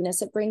what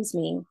happiness it brings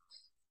me,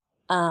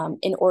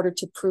 in order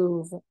to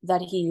prove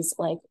that he's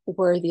like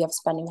worthy of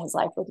spending his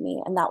life with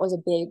me. And that was a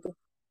big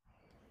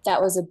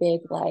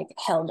like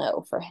hell no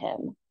for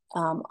him,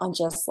 on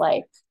just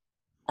like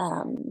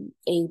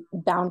a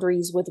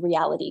boundaries with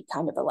reality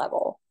kind of a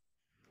level.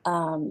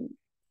 Um,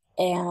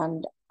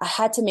 and I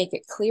had to make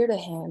it clear to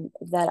him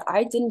that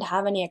I didn't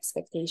have any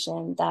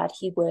expectation that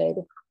he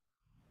would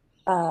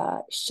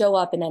show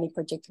up in any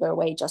particular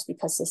way just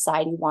because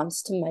society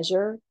wants to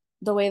measure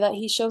the way that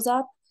he shows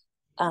up,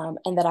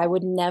 and that I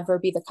would never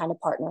be the kind of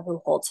partner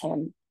who holds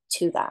him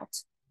to that.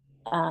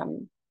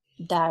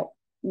 That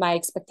my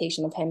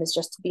expectation of him is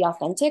just to be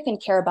authentic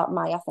and care about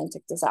my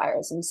authentic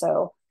desires. And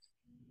so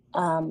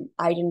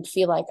I didn't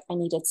feel like I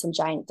needed some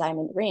giant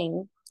diamond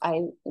ring.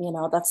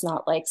 That's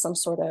not like some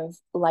sort of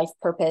life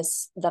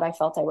purpose that I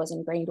felt I was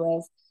ingrained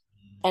with.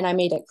 And I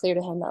made it clear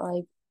to him that,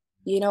 like,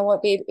 you know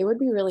what, babe, it would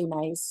be really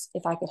nice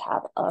if I could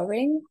have a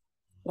ring,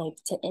 like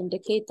to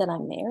indicate that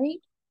I'm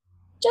married,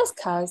 just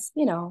cause,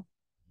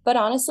 but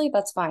honestly,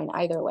 that's fine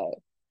either way.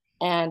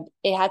 And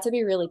it had to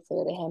be really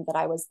clear to him that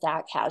I was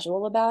that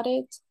casual about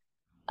it.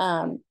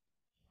 Um,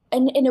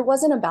 and it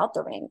wasn't about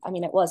the ring. I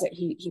mean, it wasn't.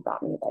 He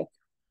bought me like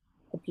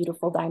a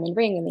beautiful diamond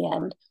ring in the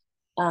end.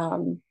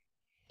 Um,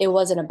 it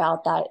wasn't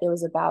about that. It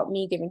was about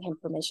me giving him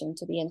permission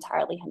to be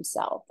entirely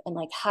himself. And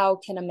like, how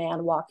can a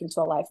man walk into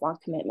a lifelong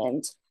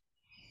commitment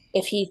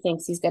if he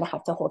thinks he's going to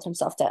have to hold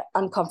himself to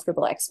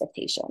uncomfortable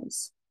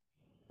expectations?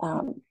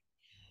 Um,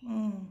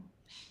 Mm.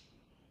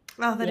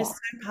 Wow, that is yeah.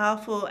 so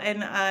powerful,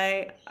 and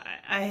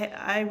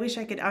I wish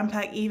I could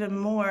unpack even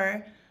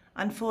more.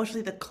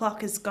 Unfortunately, the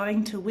clock is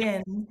going to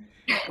win.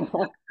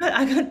 But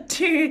I got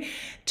two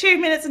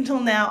minutes until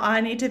now.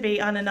 I need to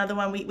be on another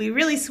one. We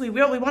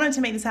wanted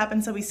to make this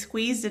happen, so we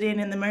squeezed it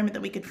in the moment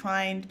that we could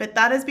find. But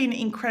that has been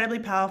incredibly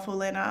powerful,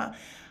 Lena.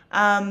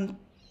 Um,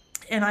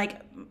 and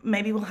like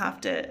maybe we'll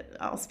have to.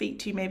 I'll speak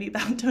to you maybe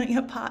about doing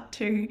a part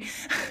two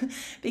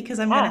because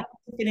I'm gonna Yeah. have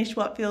to finish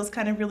what feels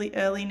kind of really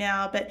early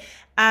now. But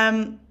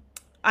um,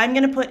 I'm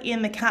going to put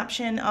in the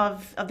caption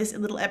of this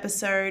little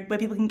episode where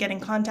people can get in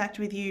contact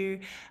with you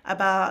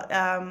about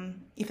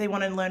if they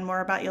want to learn more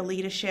about your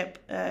leadership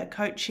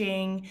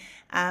coaching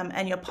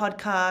and your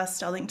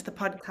podcast. I'll link to the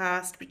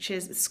podcast, which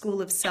is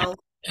School of Self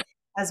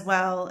as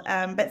well.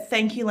 But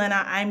thank you,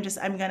 Lena. I'm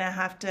gonna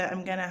have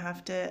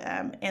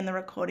to end the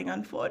recording,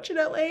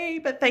 unfortunately.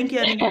 But thank you.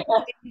 I mean,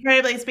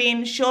 incredibly, it's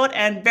been short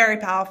and very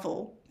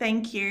powerful.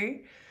 Thank you.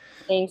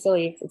 Thanks,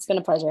 Elise. It's been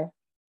a pleasure.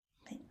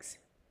 Thanks.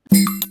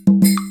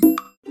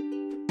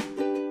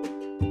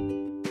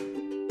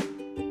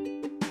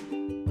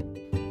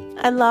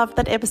 I loved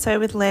that episode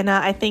with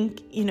Lena. I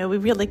think, we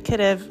really could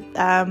have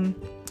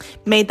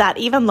made that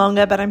even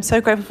longer, but I'm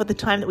so grateful for the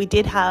time that we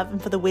did have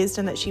and for the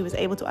wisdom that she was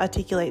able to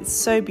articulate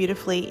so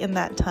beautifully in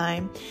that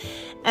time.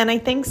 And I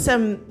think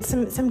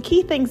some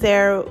key things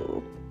there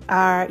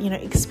are,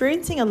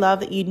 experiencing a love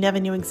that you never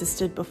knew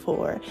existed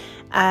before.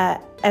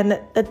 And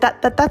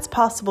that's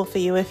possible for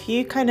you if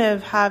you kind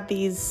of have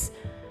these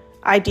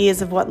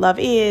ideas of what love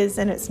is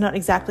and it's not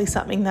exactly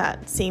something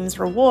that seems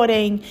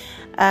rewarding,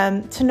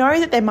 to know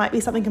that there might be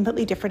something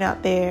completely different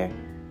out there,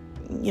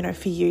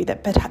 for you,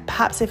 that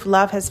perhaps if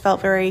love has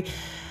felt very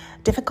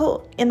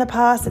difficult in the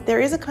past, that there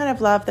is a kind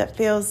of love that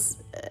feels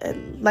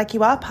like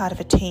you are part of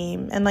a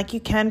team and like you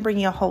can bring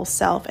your whole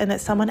self, and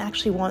that someone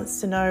actually wants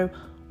to know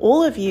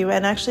all of you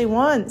and actually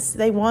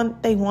they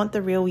want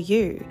the real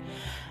you.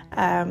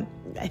 I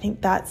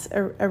think that's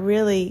a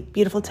really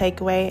beautiful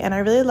takeaway, and I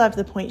really love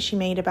the point she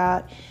made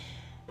about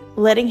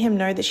letting him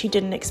know that she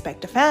didn't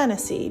expect a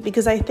fantasy,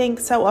 because I think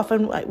so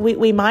often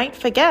we might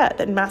forget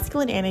that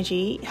masculine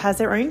energy has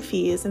their own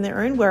fears and their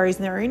own worries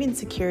and their own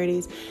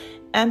insecurities,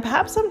 and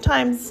perhaps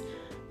sometimes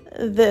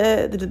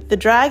the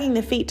dragging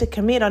the feet to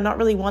commit or not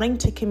really wanting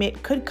to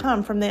commit could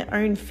come from their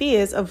own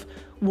fears of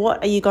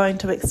what are you going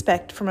to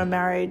expect from a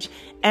marriage,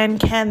 and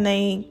can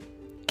they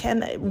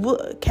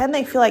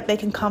feel like they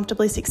can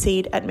comfortably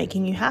succeed at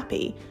making you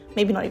happy?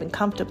 Maybe not even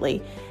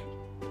comfortably.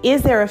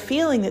 Is there a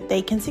feeling that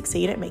they can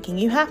succeed at making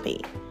you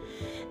happy?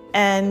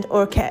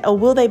 Or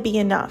will they be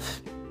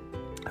enough?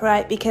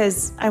 Right?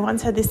 Because I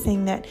once heard this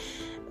thing that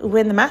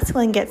when the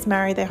masculine gets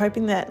married, they're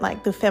hoping that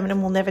like the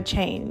feminine will never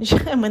change.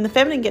 And when the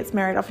feminine gets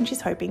married, often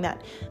she's hoping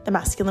that the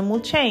masculine will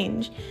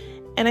change.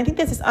 And I think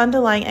there's this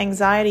underlying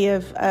anxiety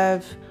of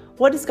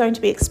what is going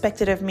to be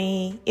expected of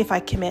me if I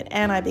commit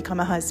and I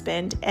become a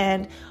husband,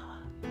 and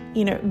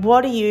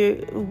what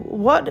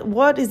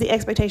is the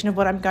expectation of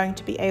what I'm going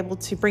to be able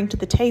to bring to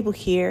the table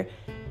here?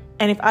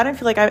 And if I don't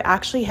feel like I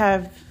actually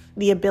have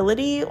the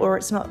ability, or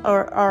it's not,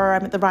 or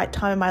I'm at the right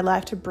time in my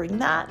life to bring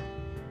that,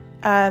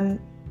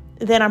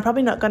 then I'm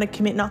probably not going to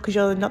commit, not because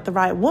you're not the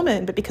right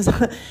woman, but because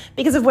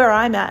of where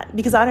I'm at,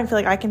 because I don't feel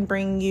like I can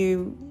bring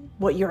you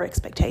what your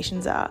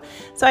expectations are.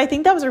 So I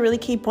think that was a really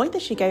key point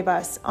that she gave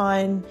us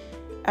on,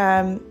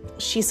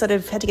 she sort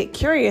of had to get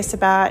curious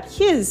about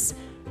his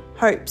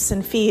hopes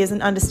and fears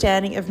and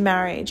understanding of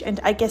marriage, and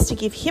I guess to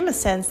give him a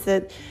sense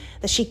that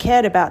she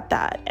cared about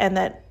that, and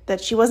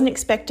that she wasn't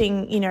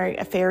expecting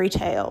a fairy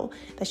tale,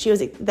 that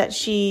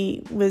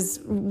she was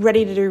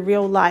ready to do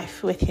real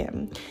life with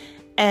him,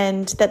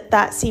 and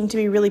that seemed to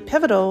be really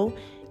pivotal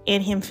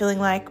in him feeling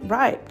like,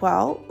 right,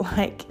 well,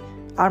 like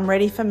I'm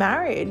ready for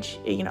marriage,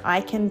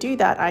 I can do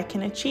that, I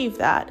can achieve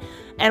that.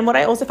 And what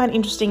I also find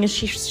interesting is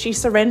she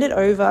surrendered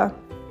over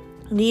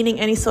needing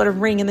any sort of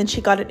ring, and then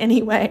she got it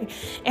anyway.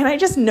 And I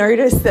just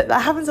noticed that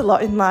happens a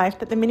lot in life,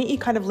 that the minute you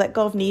kind of let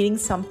go of needing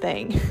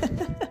something,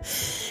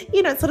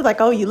 it's sort of like,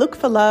 you look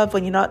for love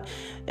when you're not,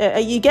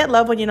 you get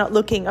love when you're not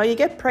looking, or you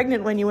get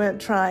pregnant when you weren't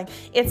trying.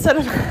 It's sort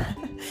of,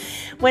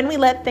 when we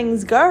let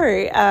things go,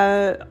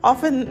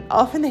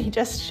 often they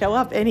just show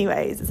up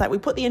anyways. It's like we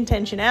put the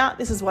intention out,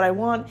 this is what I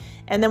want,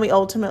 and then we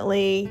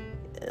ultimately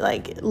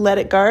let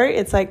it go.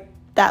 It's like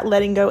that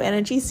letting go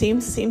energy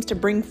seems to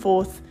bring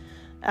forth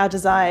our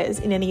desires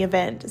in any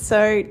event.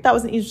 So that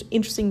was an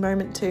interesting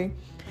moment too.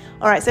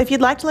 All right, so if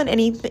you'd like to learn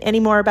any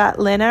more about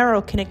Lena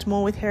or connect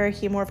more with her,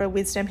 hear more of her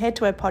wisdom, head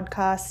to her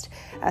podcast,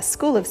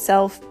 School of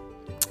Self.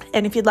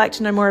 And if you'd like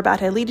to know more about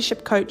her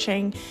leadership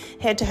coaching,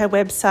 head to her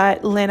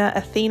website,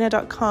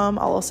 lenaathena.com.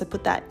 I'll also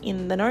put that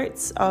in the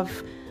notes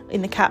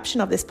in the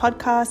caption of this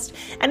podcast.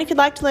 And if you'd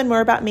like to learn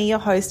more about me, your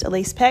host,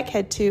 Elise Peck,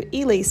 head to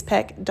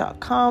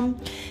elisepeck.com.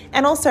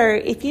 And also,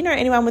 if you know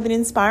anyone with an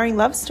inspiring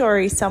love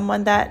story,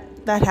 someone that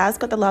has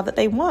got the love that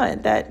they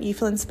want, that you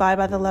feel inspired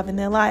by the love in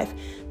their life,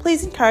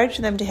 please encourage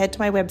them to head to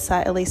my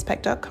website,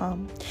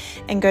 elisepeck.com,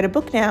 and go to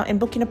Book Now and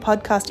book in a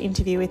podcast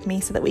interview with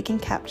me so that we can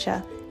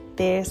capture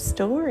their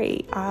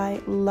story.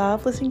 I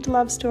love listening to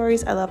love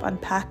stories. I love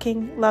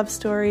unpacking love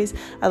stories.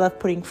 I love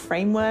putting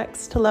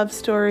frameworks to love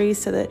stories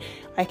so that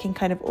I can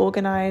kind of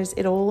organize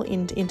it all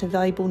into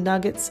valuable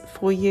nuggets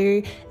for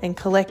you and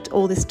collect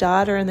all this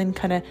data and then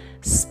kind of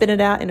spin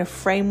it out in a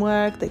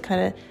framework that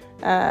kind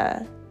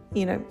of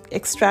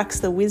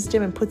extracts the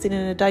wisdom and puts it in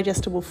a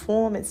digestible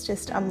form. It's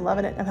just, I'm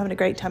loving it. I'm having a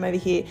great time over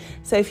here.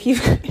 So if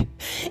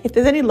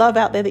there's any love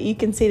out there that you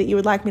can see that you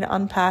would like me to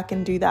unpack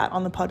and do that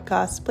on the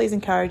podcast, please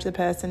encourage the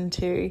person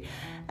to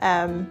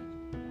head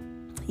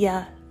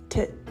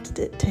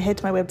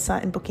to my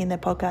website and book in their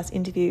podcast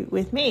interview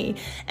with me.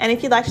 And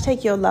if you'd like to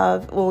take your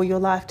love or your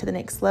life to the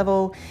next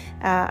level,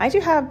 I do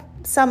have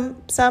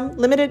some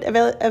limited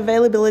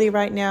availability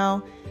right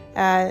now.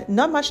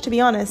 Not much, to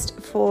be honest,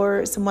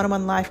 for some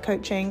one-on-one life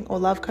coaching or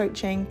love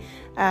coaching.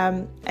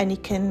 And you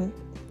can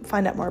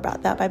find out more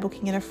about that by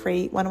booking in a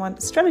free one-on-one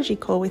strategy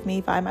call with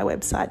me via my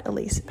website,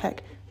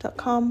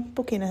 elisepeck.com.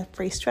 Book in a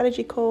free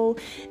strategy call.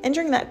 And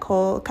during that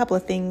call, a couple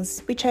of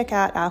things. We check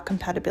out our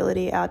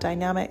compatibility, our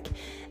dynamic.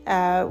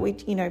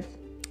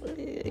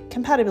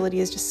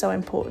 Compatibility is just so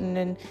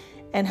important.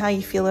 and how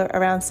you feel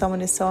around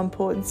someone is so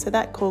important. So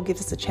that call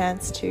gives us a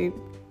chance to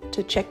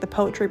check the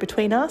poetry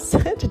between us,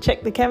 to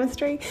check the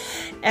chemistry,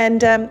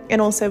 and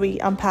also we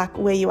unpack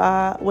where you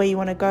are, where you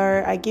want to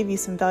go. I give you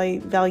some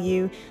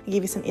value, I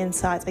give you some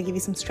insights, I give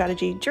you some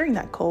strategy during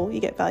that call.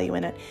 You get value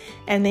in it,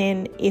 and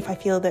then if I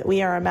feel that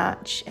we are a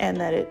match and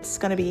that it's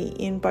going to be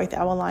in both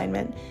our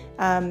alignment,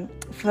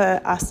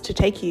 for us to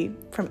take you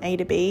from A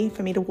to B,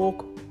 for me to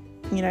walk,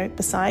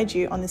 beside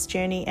you on this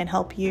journey and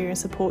help you and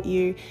support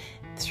you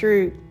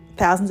through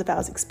thousands of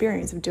hours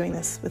experience of doing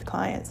this with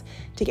clients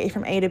to get you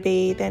from A to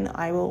B, then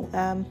I will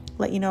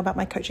let you know about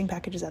my coaching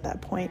packages at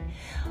that point.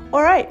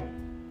 All right.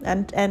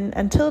 And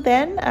until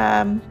then,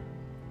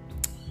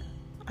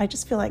 I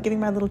just feel like giving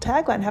my little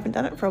tagline. Haven't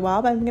done it for a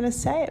while, but I'm going to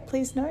say it.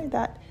 Please know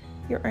that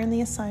your only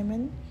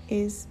assignment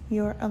is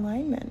your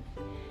alignment.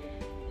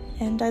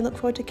 And I look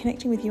forward to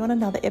connecting with you on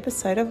another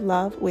episode of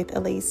Love with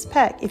Elise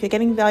Peck. If you're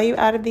getting value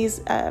out of these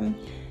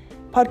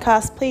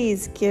podcast,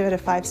 please give it a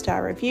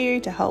 5-star review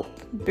to help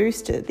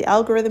boost the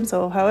algorithms,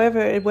 or however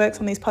it works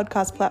on these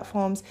podcast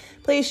platforms.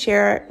 Please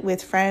share it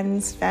with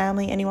friends,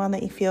 family, anyone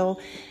that you feel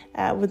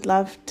would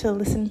love to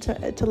listen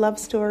to love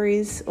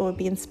stories or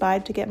be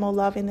inspired to get more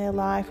love in their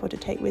life or to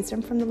take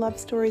wisdom from the love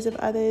stories of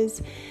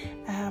others.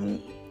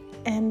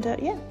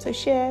 So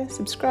share,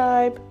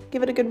 subscribe,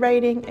 give it a good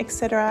rating,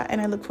 etc.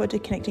 And I look forward to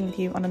connecting with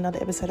you on another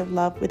episode of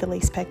Love with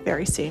Elise Peck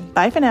very soon.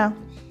 Bye for now.